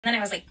then I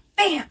was like,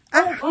 bam!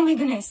 Oh my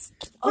goodness.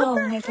 Oh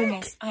my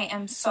goodness. I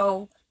am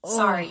so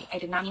sorry. I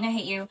did not mean to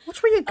hit you.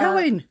 Which way are you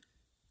going?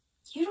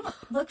 You don't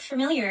look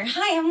familiar.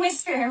 Hi, I'm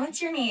Whisper.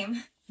 What's your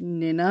name?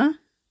 Ninna.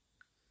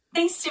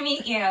 Nice to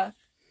meet you.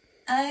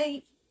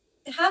 I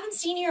haven't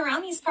seen you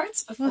around these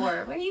parts before.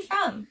 Where are you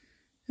from?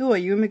 Who are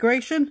you,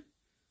 immigration?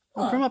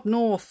 I'm from up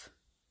north.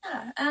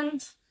 Yeah,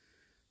 and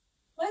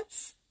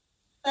what's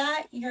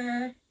that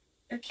you're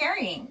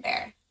carrying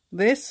there?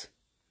 This?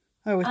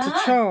 Oh, it's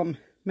a charm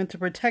meant to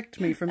protect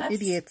me from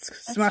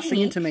idiots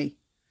smashing into me.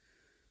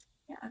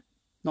 Yeah.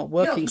 Not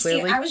working,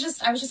 clearly. See, I was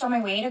just on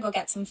my way to go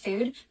get some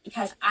food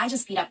because I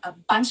just beat up a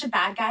bunch of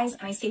bad guys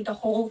and I saved the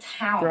whole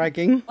town.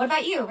 Bragging. What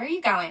about you? Where are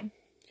you going?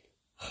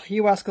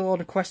 You ask a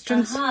lot of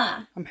questions.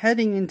 I'm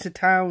heading into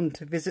town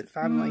to visit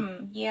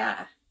family.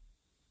 Yeah.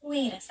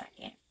 Wait a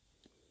second.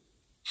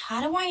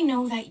 How do I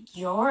know that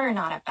you're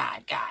not a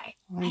bad guy?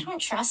 I don't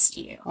trust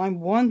you. I'm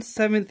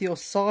 1/7 your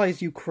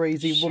size, you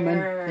crazy woman.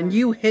 And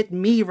you hit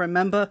me,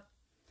 remember?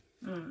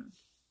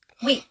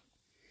 Wait.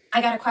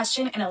 I got a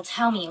question and it'll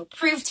tell me, it'll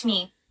prove to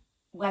me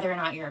whether or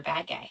not you're a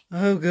bad guy.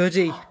 Oh,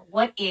 goody.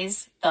 What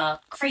is the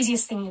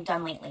craziest thing you've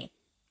done lately?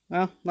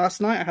 Well, last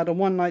night I had a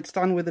one-night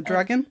stand with a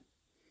dragon.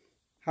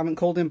 Haven't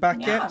called him back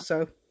yet,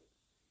 so...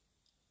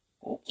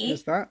 Okay.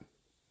 There's that.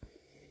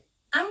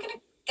 I'm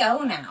gonna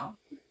go now.